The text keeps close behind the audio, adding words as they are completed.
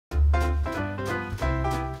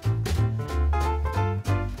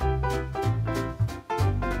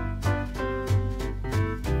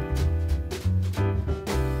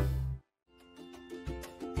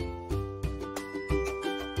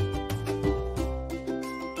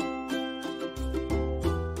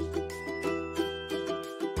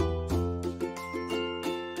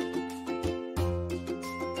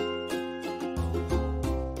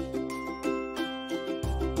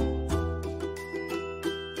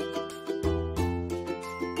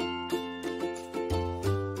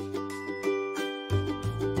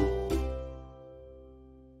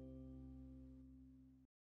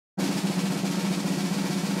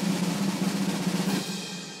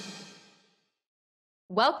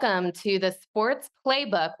Welcome to the Sports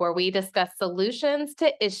Playbook, where we discuss solutions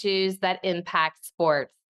to issues that impact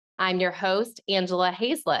sports. I'm your host, Angela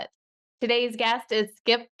Hayslett. Today's guest is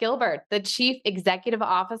Skip Gilbert, the Chief Executive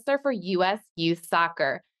Officer for U.S. Youth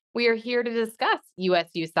Soccer. We are here to discuss U.S.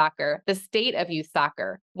 Youth Soccer, the state of youth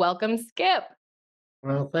soccer. Welcome, Skip.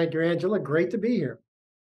 Well, thank you, Angela. Great to be here.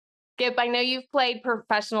 Skip, I know you've played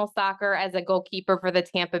professional soccer as a goalkeeper for the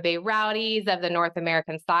Tampa Bay Rowdies of the North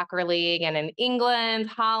American Soccer League and in England,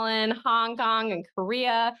 Holland, Hong Kong, and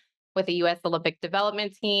Korea with the U.S. Olympic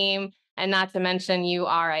Development Team. And not to mention, you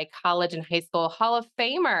are a college and high school Hall of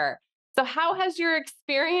Famer. So, how has your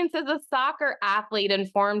experience as a soccer athlete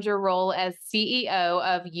informed your role as CEO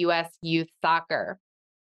of U.S. Youth Soccer?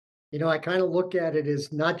 I kind of look at it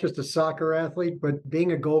as not just a soccer athlete, but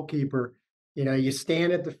being a goalkeeper. You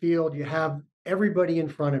stand at the field, you have everybody in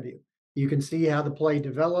front of you. You can see how the play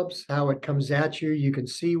develops, how it comes at you. You can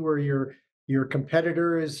see where your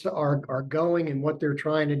competitors are going and what they're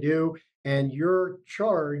trying to do. And your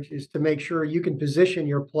charge is to make sure you can position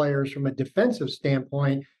your players from a defensive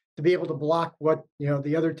standpoint to be able to block what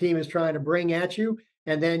the other team is trying to bring at you.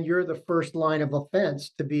 And then you're the first line of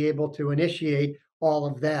offense to be able to initiate all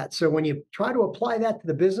of that. So when you try to apply that to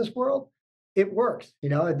the business world, it works.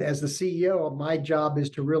 As the CEO, my job is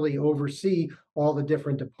to really oversee all the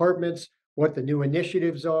different departments, what the new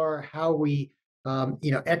initiatives are, how we,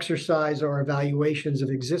 exercise our evaluations of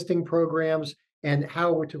existing programs, and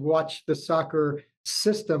how we're to watch the soccer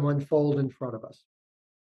system unfold in front of us.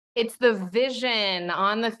 It's the vision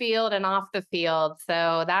on the field and off the field.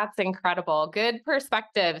 So that's incredible. Good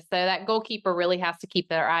perspective. So that goalkeeper really has to keep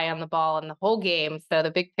their eye on the ball in the whole game. So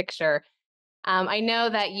the big picture. I know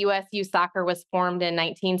that USU Soccer was formed in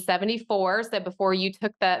 1974, so before you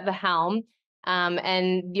took the helm.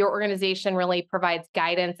 And your organization really provides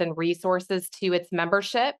guidance and resources to its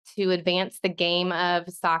membership to advance the game of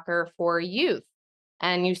soccer for youth.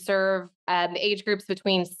 And you serve age groups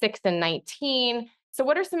between 6 and 19. So,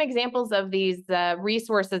 what are some examples of these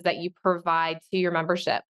resources that you provide to your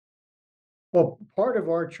membership? Well, part of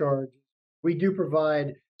our charge, we do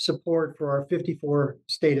provide support for our 54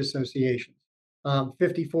 state associations.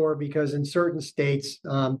 54 because in certain states,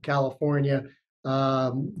 California,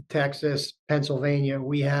 Texas, Pennsylvania,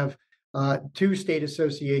 we have two state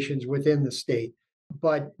associations within the state.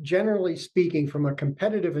 But generally speaking, from a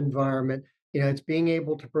competitive environment, it's being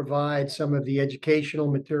able to provide some of the educational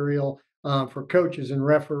material for coaches and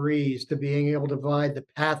referees, to being able to provide the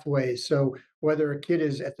pathways. So whether a kid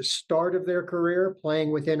is at the start of their career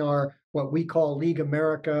playing within our what we call League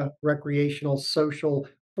America recreational social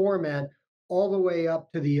format, all the way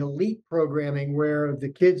up to the elite programming, where the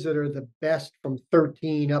kids that are the best from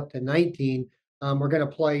 13 up to 19 are going to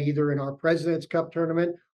play either in our President's Cup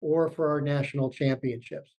tournament or for our national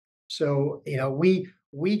championships. So,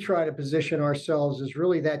 we try to position ourselves as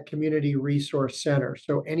really that community resource center.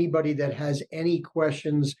 So anybody that has any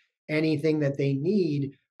questions, anything that they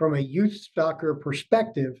need from a youth soccer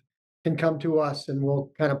perspective can come to us and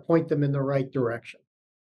we'll kind of point them in the right direction.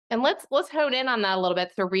 And let's hone in on that a little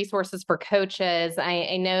bit. So resources for coaches.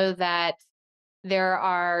 I know that there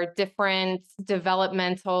are different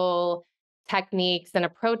developmental techniques and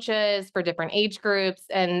approaches for different age groups,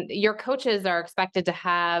 and your coaches are expected to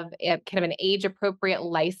have kind of an age appropriate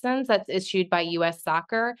license that's issued by U.S.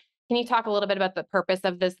 Soccer. Can you talk a little bit about the purpose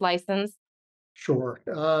of this license? Sure.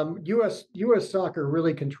 US Soccer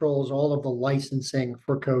really controls all of the licensing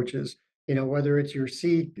for coaches. Whether it's your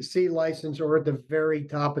C license or at the very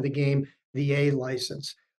top of the game, the A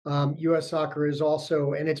license. US Soccer is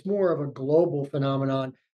also, and it's more of a global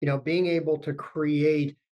phenomenon. Being able to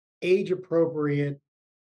create age appropriate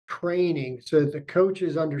training so that the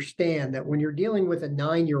coaches understand that when you're dealing with a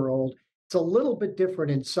 9-year-old, it's a little bit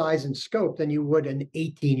different in size and scope than you would an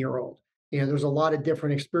 18-year-old. There's a lot of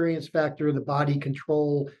different experience factor, the body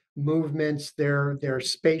control, movements, their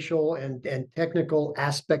spatial and technical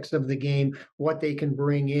aspects of the game, what they can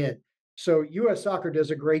bring in. So US Soccer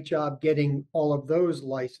does a great job getting all of those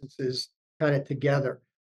licenses kind of together.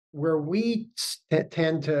 Where we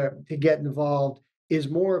tend to get involved is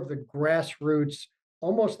more of the grassroots,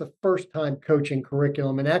 almost the first time coaching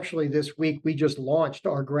curriculum. And actually, this week we just launched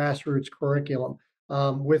our grassroots curriculum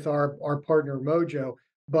with our partner Mojo.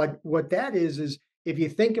 But what that is if you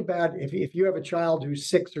think about, if you have a child who's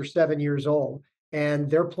 6 or 7 years old and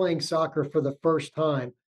they're playing soccer for the first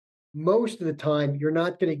time, most of the time you're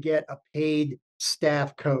not going to get a paid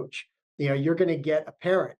staff coach. You're going to get a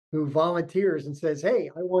parent who volunteers and says,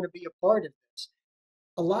 "Hey, I want to be a part of this."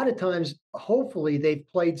 A lot of times, hopefully, they've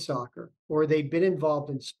played soccer or they've been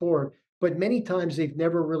involved in sport, but many times they've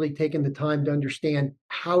never really taken the time to understand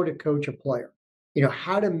how to coach a player.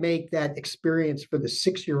 how to make that experience for the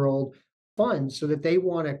 6-year-old fun so that they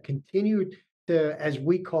want to continue to, as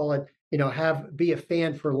we call it, have be a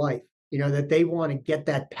fan for life. That they want to get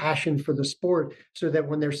that passion for the sport so that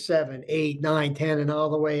when they're 7, 8, 9, 10, and all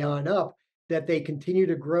the way on up, that they continue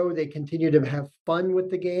to grow, they continue to have fun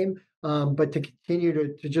with the game, but to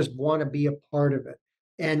continue to just want to be a part of it.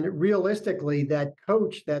 And realistically, that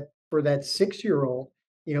coach that for that 6-year-old,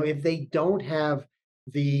 if they don't have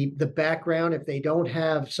the background, if they don't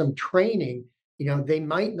have some training, they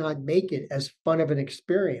might not make it as fun of an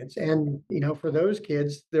experience. And, for those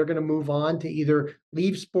kids, they're going to move on to either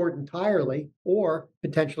leave sport entirely or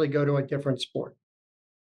potentially go to a different sport.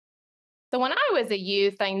 So when I was a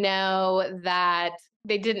youth, I know that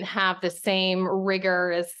they didn't have the same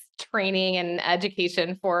rigorous training and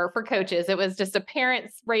education for coaches. It was just a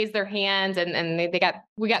parents raised their hand and they got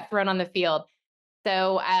we got thrown on the field.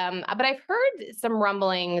 So, but I've heard some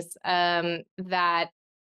rumblings that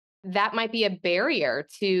that might be a barrier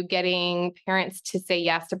to getting parents to say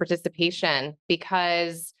yes to participation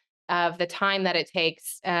because of the time that it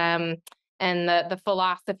takes and the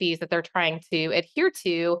philosophies that they're trying to adhere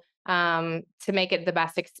to make it the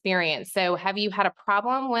best experience. So, have you had a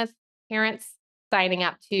problem with parents signing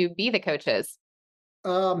up to be the coaches?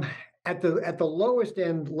 Um, at the lowest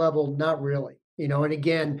end level, not really. And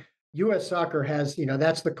again, US soccer has,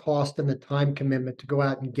 that's the cost and the time commitment to go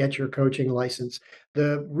out and get your coaching license.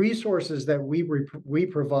 The resources that we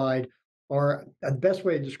provide are the best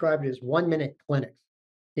way to describe it is 1-minute clinics.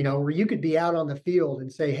 Where you could be out on the field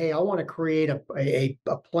and say, "Hey, I want to create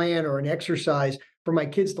a plan or an exercise for my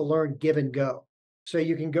kids to learn give and go." So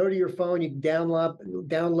you can go to your phone, you can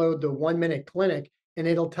download the 1-minute clinic, and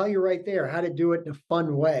it'll tell you right there how to do it in a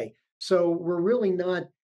fun way. So we're really not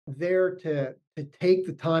there to take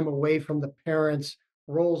the time away from the parents'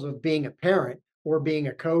 roles of being a parent or being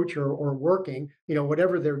a coach or working,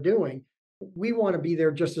 whatever they're doing. We want to be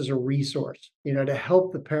there just as a resource, to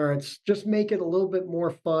help the parents just make it a little bit more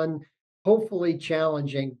fun, hopefully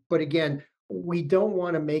challenging. But again, we don't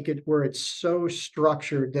want to make it where it's so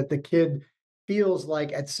structured that the kid feels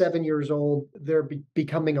like at 7 years old, they're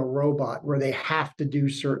becoming a robot where they have to do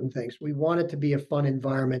certain things. We want it to be a fun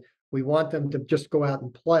environment. We want them to just go out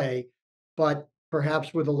and play, but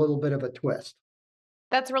perhaps with a little bit of a twist.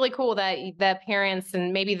 That's really cool that the parents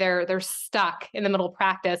and maybe they're stuck in the middle of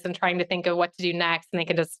practice and trying to think of what to do next, and they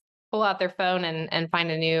can just pull out their phone and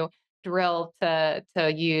find a new drill to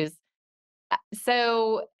use.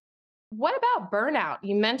 So, what about burnout?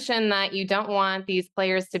 You mentioned that you don't want these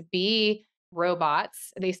players to be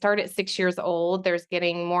robots. They start at 6 years old. There's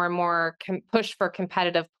getting more and more push for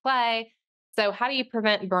competitive play. So, how do you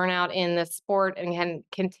prevent burnout in the sport and can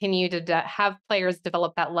continue to have players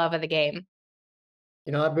develop that love of the game?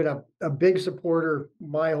 I've been a big supporter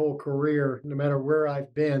my whole career, no matter where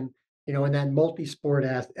I've been, in that multi-sport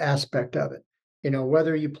aspect of it.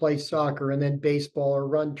 Whether you play soccer and then baseball or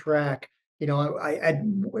run track.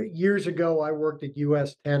 Years ago, I worked at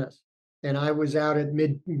US Tennis and I was out at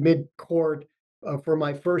mid court for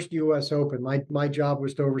my first US Open. My job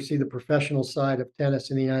was to oversee the professional side of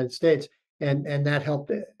tennis in the United States. And that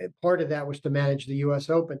helped. Part of that was to manage the US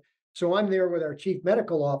Open. So I'm there with our chief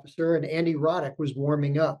medical officer, and Andy Roddick was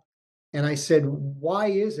warming up. And I said, "Why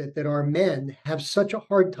is it that our men have such a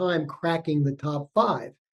hard time cracking the top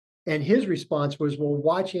five?" And his response was, "Well,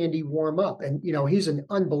 watch Andy warm up." And he's an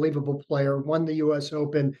unbelievable player, won the US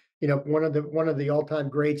Open, one of the all-time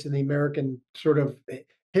greats in the American sort of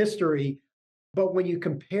history. But when you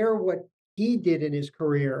compare what he did in his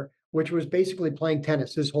career, which was basically playing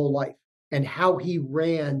tennis his whole life, and how he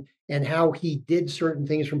ran and how he did certain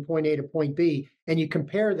things from point A to point B, and you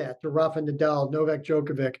compare that to Rafa Nadal, Novak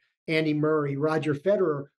Djokovic, Andy Murray, Roger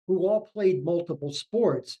Federer, who all played multiple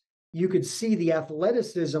sports, you could see the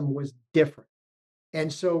athleticism was different.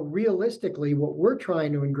 And so realistically, what we're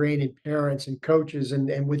trying to ingrain in parents and coaches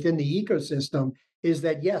and within the ecosystem is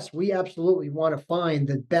that yes, we absolutely want to find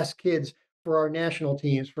the best kids for our national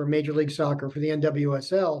teams, for Major League Soccer, for the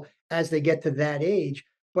NWSL as they get to that age.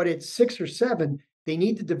 But at 6 or 7, they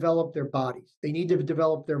need to develop their bodies. They need to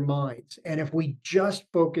develop their minds. And if we just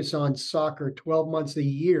focus on soccer 12 months a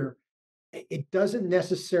year, it doesn't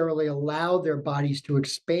necessarily allow their bodies to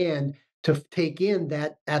expand to take in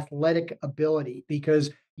that athletic ability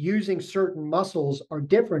because using certain muscles are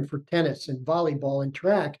different for tennis and volleyball and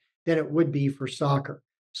track than it would be for soccer.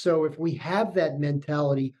 So if we have that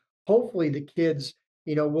mentality, hopefully the kids,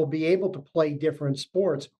 will be able to play different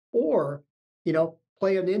sports or,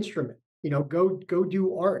 play an instrument, go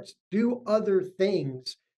do arts, do other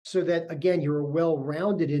things so that again you're a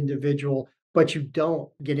well-rounded individual but you don't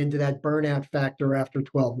get into that burnout factor after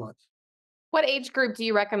 12 months. What age group do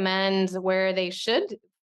you recommend where they should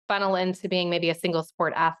funnel into being maybe a single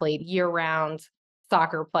sport athlete, year-round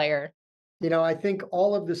soccer player? I think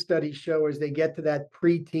all of the studies show as they get to that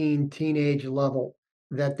preteen, teenage level,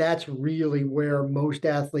 that that's really where most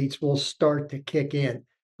athletes will start to kick in.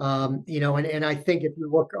 And I think if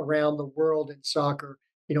you look around the world in soccer,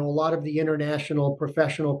 a lot of the international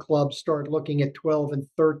professional clubs start looking at 12 and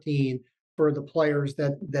 13 for the players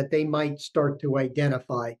that they might start to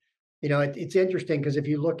identify. It's interesting because if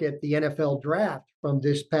you look at the NFL draft from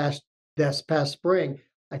this past spring,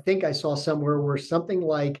 I think I saw somewhere where something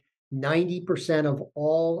like 90% of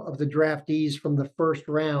all of the draftees from the first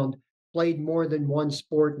round played more than one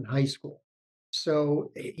sport in high school.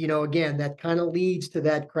 So, again, that kind of leads to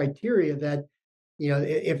that criteria that,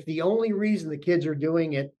 if the only reason the kids are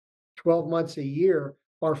doing it 12 months a year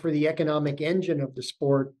are for the economic engine of the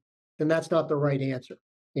sport, then that's not the right answer.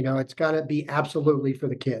 It's got to be absolutely for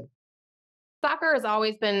the kid. Soccer has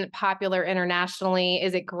always been popular internationally.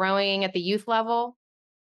 Is it growing at the youth level?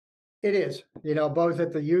 It is, both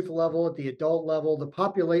at the youth level, at the adult level, the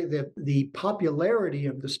popularity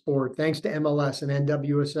of the sport, thanks to MLS and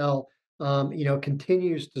NWSL,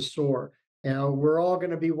 continues to soar. We're all going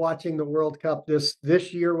to be watching the World Cup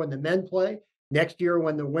this year when the men play, next year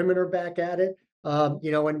when the women are back at it. And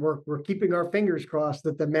we're keeping our fingers crossed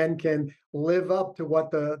that the men can live up to what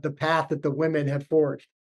the path that the women have forged.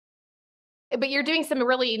 But you're doing some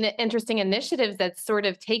really interesting initiatives that's sort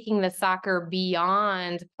of taking the soccer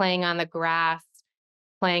beyond playing on the grass,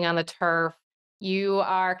 playing on the turf. You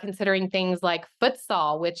are considering things like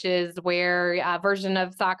futsal, which is where a version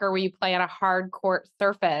of soccer where you play on a hard court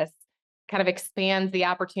surface, kind of expands the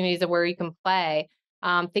opportunities of where you can play.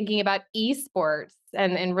 Thinking about esports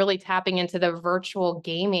and really tapping into the virtual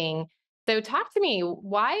gaming. So, talk to me.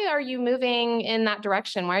 Why are you moving in that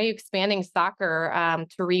direction? Why are you expanding soccer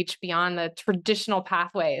to reach beyond the traditional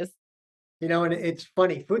pathways? And it's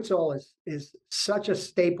funny, futsal is such a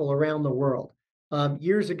staple around the world.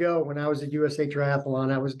 Years ago, when I was at USA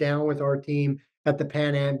Triathlon, I was down with our team at the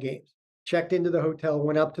Pan Am Games. Checked into the hotel,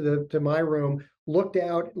 went up to my room, looked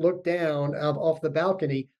down off the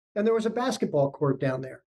balcony, and there was a basketball court down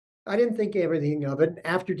there. I didn't think everything of it.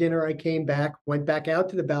 After dinner, I came back, went back out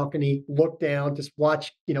to the balcony, looked down, just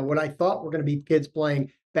watched, what I thought were going to be kids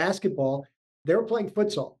playing basketball. They were playing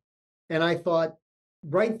futsal, and I thought,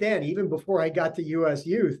 right then, even before I got to US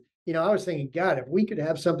Youth, I was thinking, God, if we could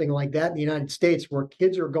have something like that in the United States where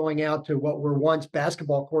kids are going out to what were once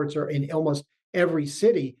basketball courts are in almost every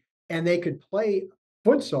city and they could play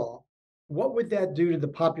futsal, what would that do to the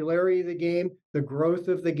popularity of the game, the growth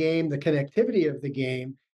of the game, the connectivity of the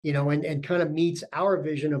game, and kind of meets our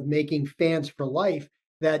vision of making fans for life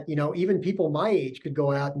that, even people my age could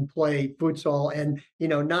go out and play futsal and,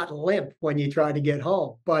 not limp when you try to get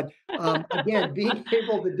home. But again, being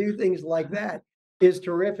able to do things like that is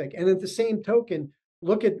terrific. And at the same token,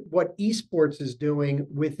 look at what esports is doing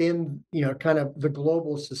within, kind of the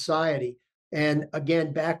global society. And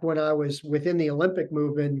again, back when I was within the Olympic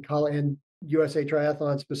movement and USA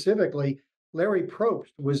Triathlon specifically, Larry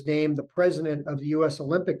Probst was named the president of the US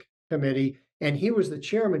Olympic Committee, and he was the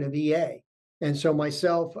chairman of EA. And so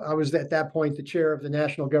myself, I was at that point the chair of the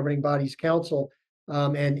National Governing Bodies Council,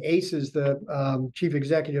 and ACES, the chief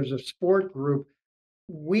executives of sport group.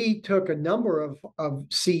 We took a number of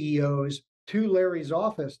CEOs to Larry's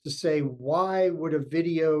office to say, why would a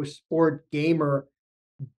video sport gamer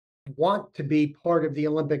want to be part of the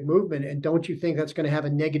Olympic movement? And don't you think that's going to have a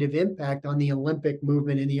negative impact on the Olympic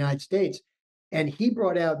movement in the United States? And he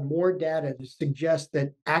brought out more data to suggest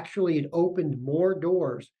that actually it opened more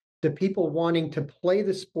doors to people wanting to play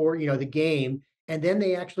the sport, the game, and then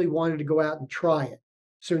they actually wanted to go out and try it.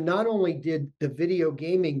 So not only did the video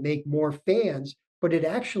gaming make more fans, but it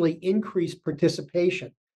actually increased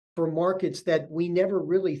participation for markets that we never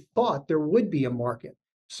really thought there would be a market.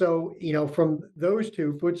 So, from those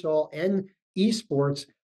two, futsal and esports,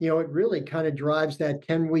 it really kind of drives that,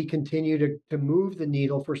 can we continue to move the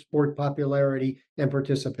needle for sport popularity and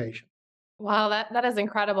participation? Wow, that is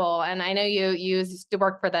incredible. And I know you used to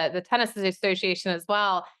work for the tennis association as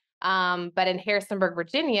well. But in Harrisonburg,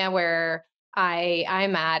 Virginia, where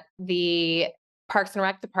I'm at, the Parks and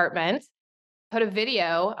Rec department put a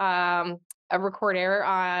video, a recorder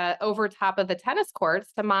over top of the tennis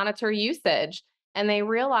courts to monitor usage. And they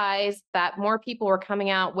realized that more people were coming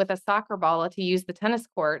out with a soccer ball to use the tennis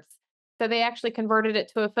courts. So they actually converted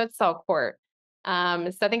it to a futsal court. So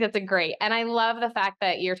I think that's a great. And I love the fact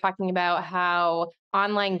that you're talking about how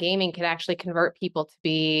online gaming can actually convert people to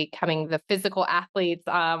becoming the physical athletes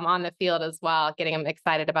on the field as well, getting them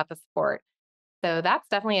excited about the sport. So that's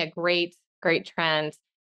definitely a great trend.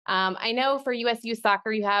 I know for USU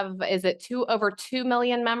Soccer, you have, is it over 2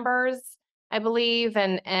 million members, I believe,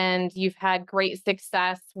 and you've had great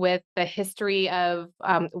success with the history of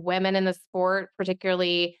women in the sport,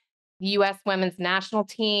 particularly U.S. women's national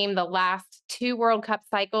team. The last two World Cup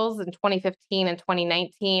cycles in 2015 and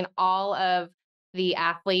 2019, all of the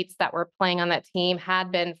athletes that were playing on that team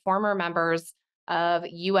had been former members of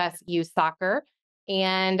USU Soccer.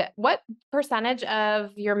 And what percentage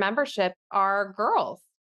of your membership are girls?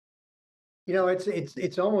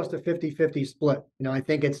 It's almost a 50-50 split. I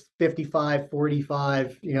think it's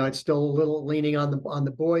 55-45. It's still a little leaning on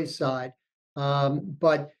the boys' side.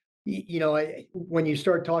 But when you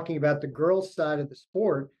start talking about the girls' side of the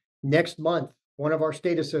sport, next month, one of our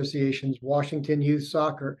state associations, Washington Youth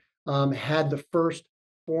Soccer, had the first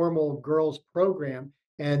formal girls program,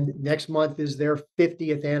 and next month is their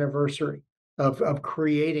 50th anniversary of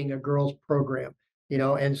creating a girls program.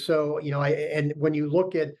 And so and when you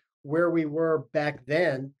look at where we were back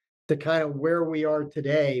then to kind of where we are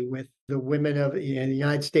today with the women of the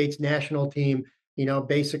United States national team,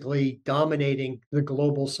 basically dominating the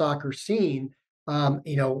global soccer scene.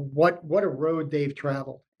 What a road they've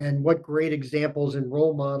traveled and what great examples and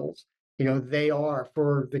role models, they are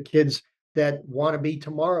for the kids that want to be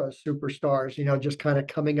tomorrow's superstars, just kind of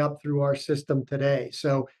coming up through our system today.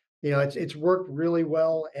 So, it's worked really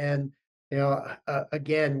well. And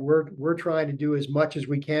again, we're trying to do as much as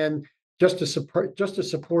we can just to support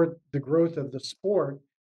the growth of the sport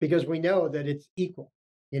because we know that it's equal.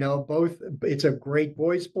 Both it's a great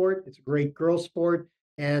boys sport, it's a great girls sport,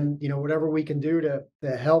 and whatever we can do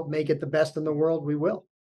to help make it the best in the world, we will.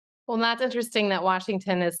 Well, that's interesting that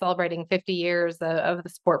Washington is celebrating 50 years of the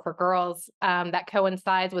sport for girls. That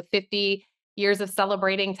coincides with 50 years of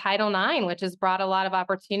celebrating Title IX, which has brought a lot of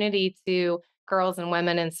opportunity to girls and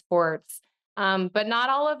women in sports. But not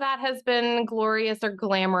all of that has been glorious or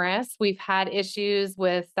glamorous. We've had issues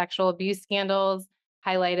with sexual abuse scandals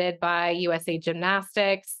highlighted by USA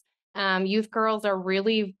Gymnastics. Youth girls are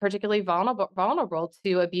really particularly vulnerable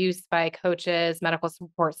to abuse by coaches, medical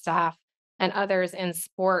support staff, and others in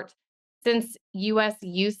sport. Since US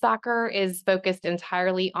youth soccer is focused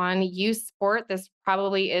entirely on youth sport, this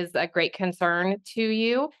probably is a great concern to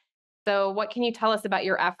you. So, what can you tell us about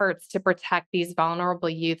your efforts to protect these vulnerable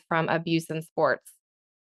youth from abuse in sports?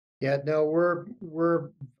 Yeah, no, we're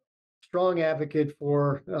strong advocate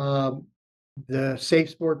for the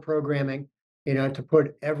safe sport programming, to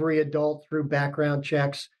put every adult through background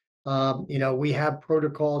checks. We have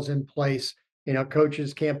protocols in place.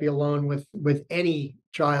 Coaches can't be alone with any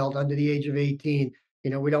child under the age of 18.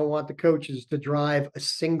 We don't want the coaches to drive a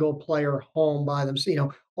single player home by them.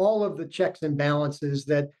 So, all of the checks and balances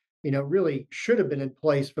that, really should have been in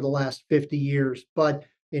place for the last 50 years. But,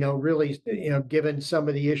 really, given some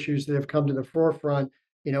of the issues that have come to the forefront,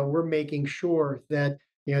 we're making sure that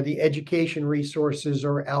the education resources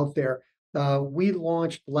are out there. We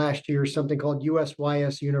launched last year something called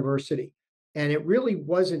USYS University, and it really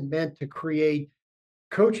wasn't meant to create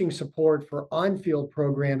coaching support for on-field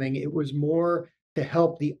programming. It was more to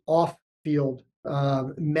help the off-field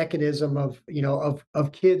mechanism of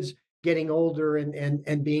of kids getting older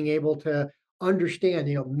and being able to understand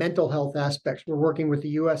mental health aspects. We're working with the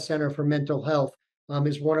U.S. Center for Mental Health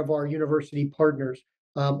is one of our university partners.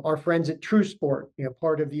 Our friends at True Sport,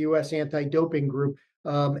 part of the U.S. anti-doping group,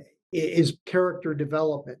 is character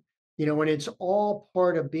development. And it's all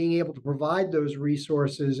part of being able to provide those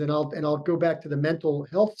resources. And I'll go back to the mental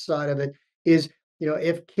health side of it. Is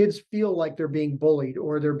if kids feel like they're being bullied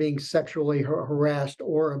or they're being sexually harassed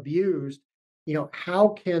or abused, how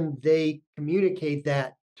can they communicate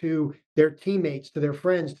that to their teammates, to their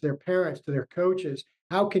friends, to their parents, to their coaches?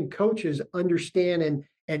 How can coaches understand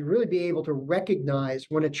and really be able to recognize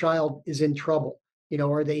when a child is in trouble?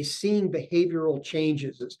 Are they seeing behavioral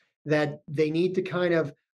changes that they need to kind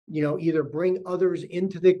of, either bring others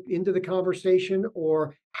into the conversation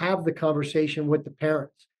or have the conversation with the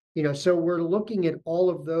parents? So we're looking at all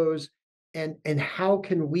of those and how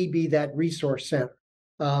can we be that resource center?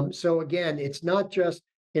 So again, it's not just,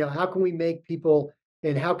 how can we make people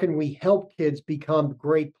and how can we help kids become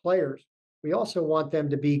great players? We also want them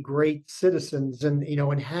to be great citizens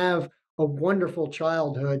and have a wonderful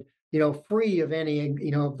childhood, free of any,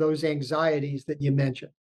 of those anxieties that you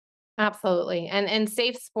mentioned. Absolutely. And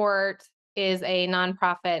Safe Sport is a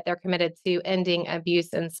nonprofit. They're committed to ending abuse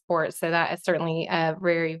in sports. So that is certainly a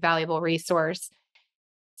very valuable resource.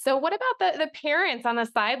 So, what about the parents on the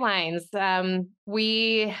sidelines?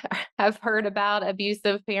 We have heard about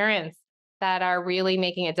abusive parents that are really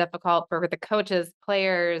making it difficult for the coaches,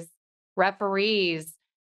 players, referees.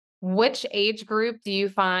 Which age group do you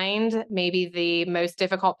find maybe the most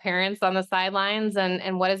difficult parents on the sidelines,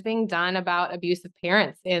 and what is being done about abusive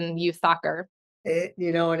parents in youth soccer? And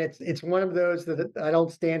it's one of those that I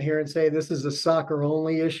don't stand here and say this is a soccer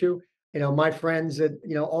only issue. My friends at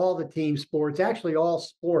all the team sports, actually all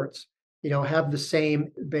sports, have the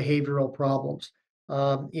same behavioral problems.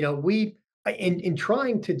 We in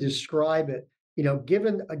trying to describe it,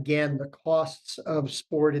 given again the costs of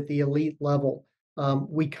sport at the elite level,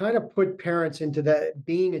 we kind of put parents into that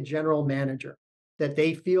being a general manager, that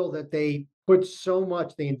they feel that they put so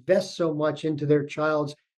much, they invest so much into their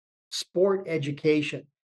child's sport education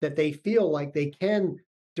that they feel like they can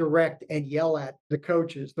direct and yell at the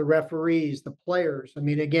coaches, the referees, the players. I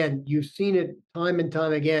mean, again, you've seen it time and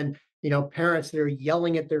time again, parents that are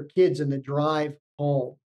yelling at their kids in the drive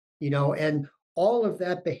home, and all of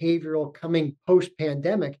that behavioral coming post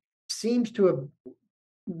pandemic seems to have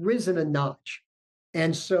risen a notch.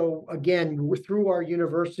 And so, again, through our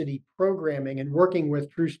university programming and working with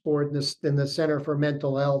True Sport and the Center for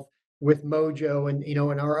Mental Health with Mojo and in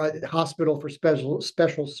our hospital for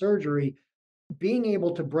special surgery, being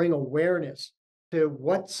able to bring awareness to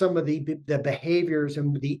what some of the behaviors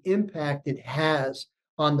and the impact it has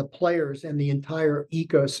on the players and the entire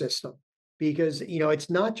ecosystem. Because it's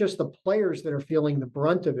not just the players that are feeling the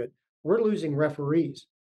brunt of it. We're losing referees.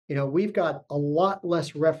 We've got a lot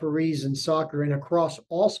less referees in soccer and across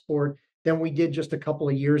all sport than we did just a couple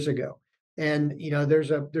of years ago. And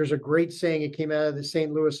there's a great saying. It came out of the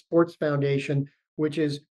St. Louis Sports Foundation, which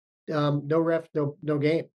is no ref, no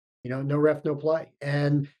game. No ref, no play.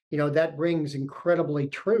 And, that rings incredibly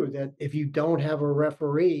true that if you don't have a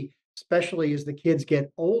referee, especially as the kids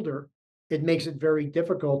get older, it makes it very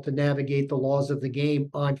difficult to navigate the laws of the game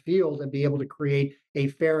on field and be able to create a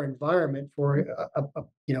fair environment for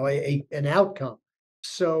an outcome.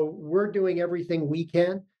 So we're doing everything we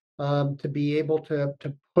can to be able to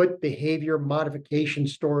put behavior modification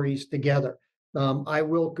stories together. I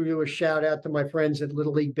will do a shout out to my friends at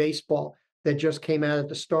Little League Baseball that just came out at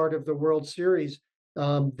the start of the World Series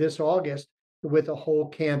this August with a whole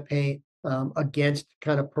campaign against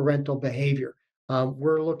kind of parental behavior.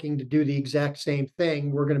 We're looking to do the exact same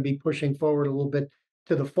thing. We're going to be pushing forward a little bit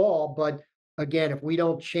to the fall, but again, if we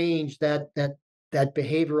don't change that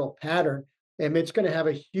behavioral pattern, it's going to have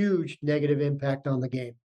a huge negative impact on the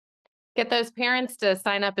game. Get those parents to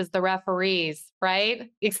sign up as the referees, right?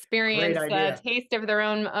 Great Experience a idea. taste of their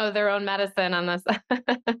own medicine on this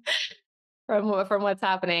from what's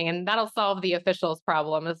happening, and that'll solve the officials'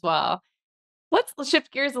 problem as well. Let's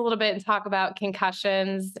shift gears a little bit and talk about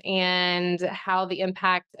concussions and how the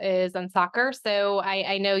impact is on soccer. So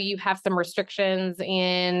I know you have some restrictions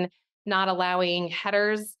in not allowing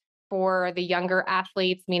headers for the younger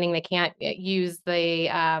athletes, meaning they can't use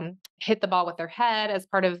the hit the ball with their head as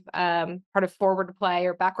part of forward play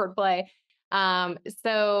or backward play. And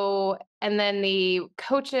then the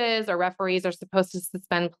coaches or referees are supposed to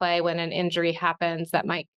suspend play when an injury happens that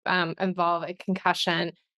might involve a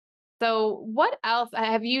concussion. So, what else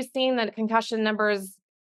have you seen that concussion numbers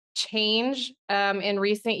change in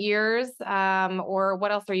recent years, or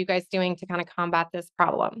what else are you guys doing to kind of combat this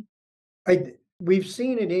problem? We've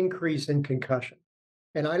seen an increase in concussion.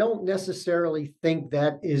 And I don't necessarily think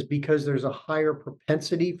that is because there's a higher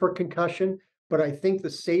propensity for concussion, but I think the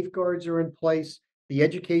safeguards are in place. The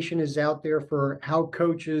education is out there for how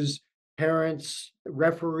coaches, parents,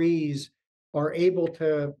 referees are able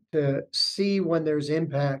to see when there's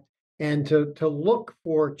impact and to look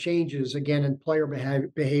for changes again in player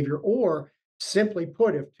behavior, or simply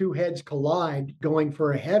put, if two heads collide going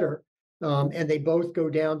for a header and they both go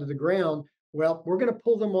down to the ground, well, we're going to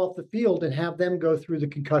pull them off the field and have them go through the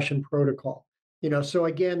concussion protocol. So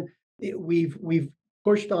again, we've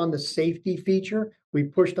pushed on the safety feature,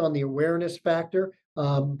 we've pushed on the awareness factor,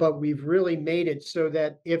 but we've really made it so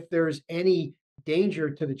that if there's any danger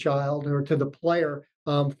to the child or to the player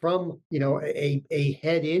from a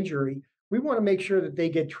head injury, we want to make sure that they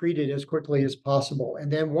get treated as quickly as possible.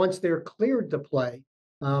 And then once they're cleared to play,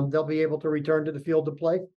 they'll be able to return to the field to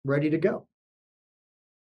play, ready to go.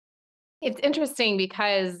 It's interesting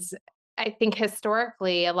because I think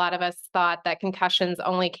historically, a lot of us thought that concussions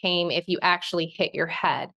only came if you actually hit your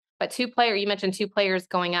head. But you mentioned two players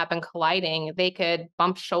going up and colliding, they could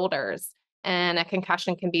bump shoulders, and a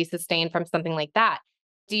concussion can be sustained from something like that.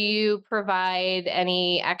 Do you provide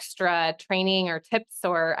any extra training or tips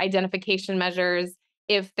or identification measures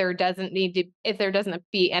if there doesn't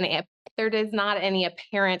be any, if there is not any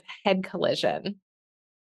apparent head collision?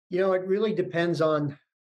 It really depends on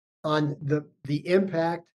the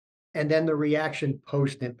impact and then the reaction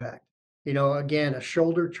post impact. Again, a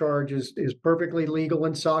shoulder charge is perfectly legal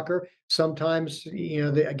in soccer. Sometimes,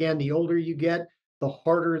 again, the older you get, the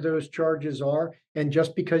harder those charges are. And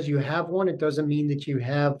just because you have one, it doesn't mean that you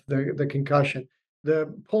have the concussion.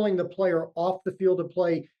 The pulling the player off the field of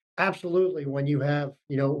play, absolutely, when you have,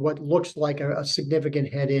 what looks like a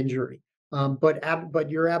significant head injury. But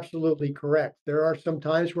you're absolutely correct. There are some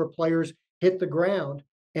times where players hit the ground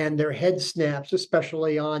and their head snaps,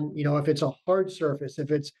 especially on, if it's a hard surface,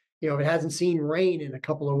 if it hasn't seen rain in a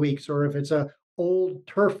couple of weeks, or if it's a old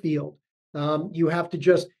turf field. You have to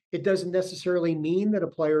just, it doesn't necessarily mean that a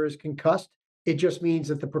player is concussed. It just means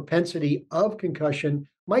that the propensity of concussion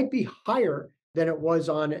might be higher than it was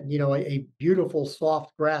on, a beautiful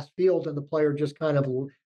soft grass field and the player just kind of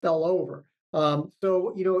fell over.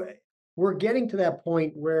 So, we're getting to that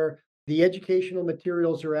point where the educational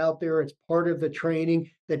materials are out there. It's part of the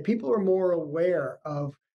training that people are more aware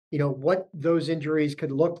of, what those injuries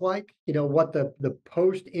could look like, what the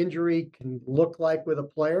post injury can look like with a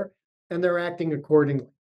player, and they're acting accordingly.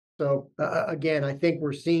 So again, I think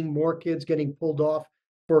we're seeing more kids getting pulled off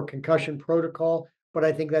for concussion protocol, but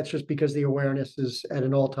I think that's just because the awareness is at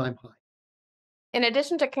an all-time high. In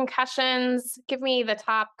addition to concussions, give me the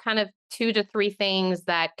top kind of 2 to 3 things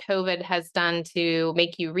that COVID has done to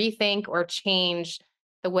make you rethink or change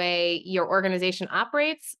the way your organization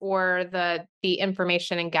operates or the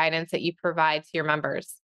information and guidance that you provide to your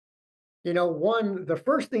members. The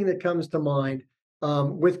first thing that comes to mind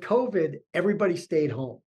with COVID, everybody stayed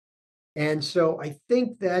home. And so I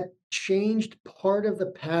think that changed part of the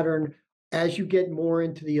pattern as you get more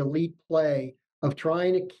into the elite play of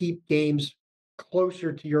trying to keep games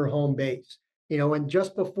closer to your home base. And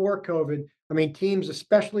just before COVID, I mean, teams,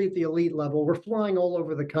 especially at the elite level, were flying all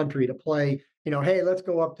over the country to play, hey, let's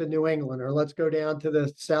go up to New England or let's go down to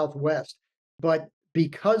the Southwest. But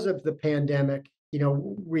because of the pandemic,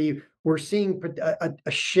 we're seeing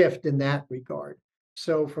a shift in that regard.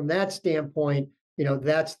 So from that standpoint,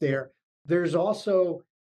 that's there. There's also,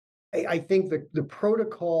 I think the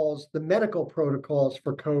protocols, the medical protocols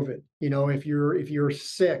for COVID, if you're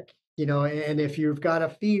sick, and if you've got a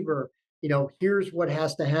fever, here's what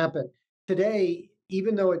has to happen. Today,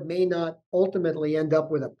 even though it may not ultimately end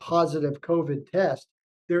up with a positive COVID test,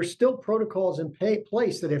 there's still protocols in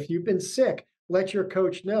place that if you've been sick, let your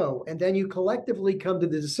coach know. And then you collectively come to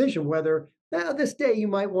the decision whether this day you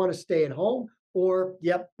might want to stay at home or,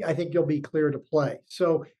 yep, I think you'll be clear to play.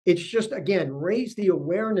 So it's just, again, raise the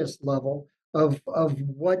awareness level of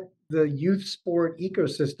what the youth sport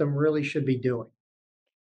ecosystem really should be doing.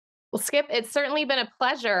 Well, Skip, it's certainly been a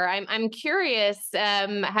pleasure. I'm curious.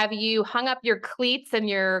 Have you hung up your cleats and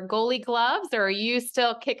your goalie gloves, or are you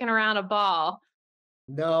still kicking around a ball?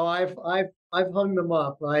 No, I've hung them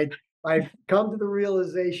up. I've come to the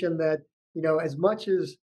realization that, as much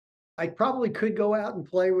as I probably could go out and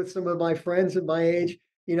play with some of my friends at my age.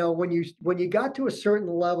 When you got to a certain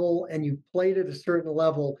level and you played at a certain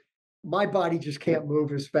level, my body just can't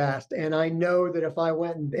move as fast. And I know that if I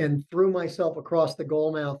went and threw myself across the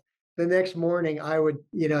goal mouth the next morning, I would,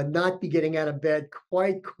 not be getting out of bed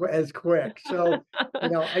quite as quick. So,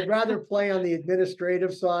 I'd rather play on the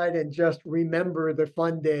administrative side and just remember the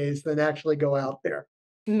fun days than actually go out there.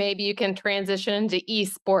 Maybe you can transition to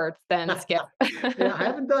esports then, Skip. Yeah, I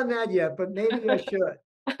haven't done that yet, but maybe I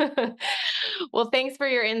should. Well, thanks for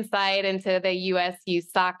your insight into the U.S. youth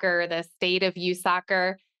soccer, the state of youth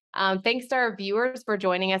soccer. Thanks to our viewers for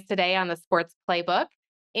joining us today on the Sports Playbook.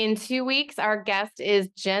 In 2 weeks, our guest is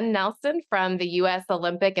Jen Nelson from the U.S.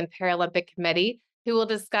 Olympic and Paralympic Committee, who will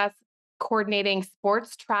discuss coordinating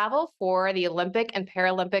sports travel for the Olympic and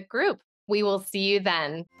Paralympic group. We will see you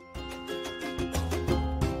then.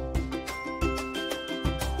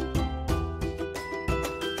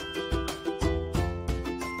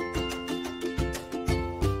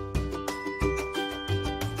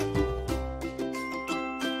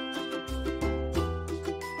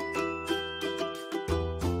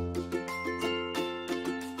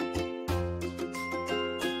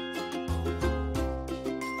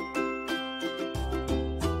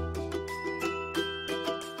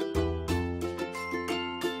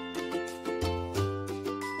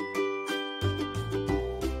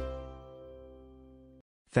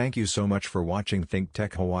 Thank you so much for watching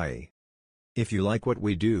ThinkTech Hawaii. If you like what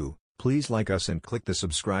we do, please like us and click the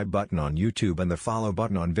subscribe button on YouTube and the follow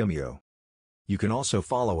button on Vimeo. You can also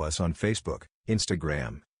follow us on Facebook,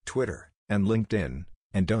 Instagram, Twitter, and LinkedIn,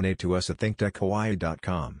 and donate to us at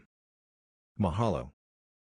thinktechhawaii.com. Mahalo.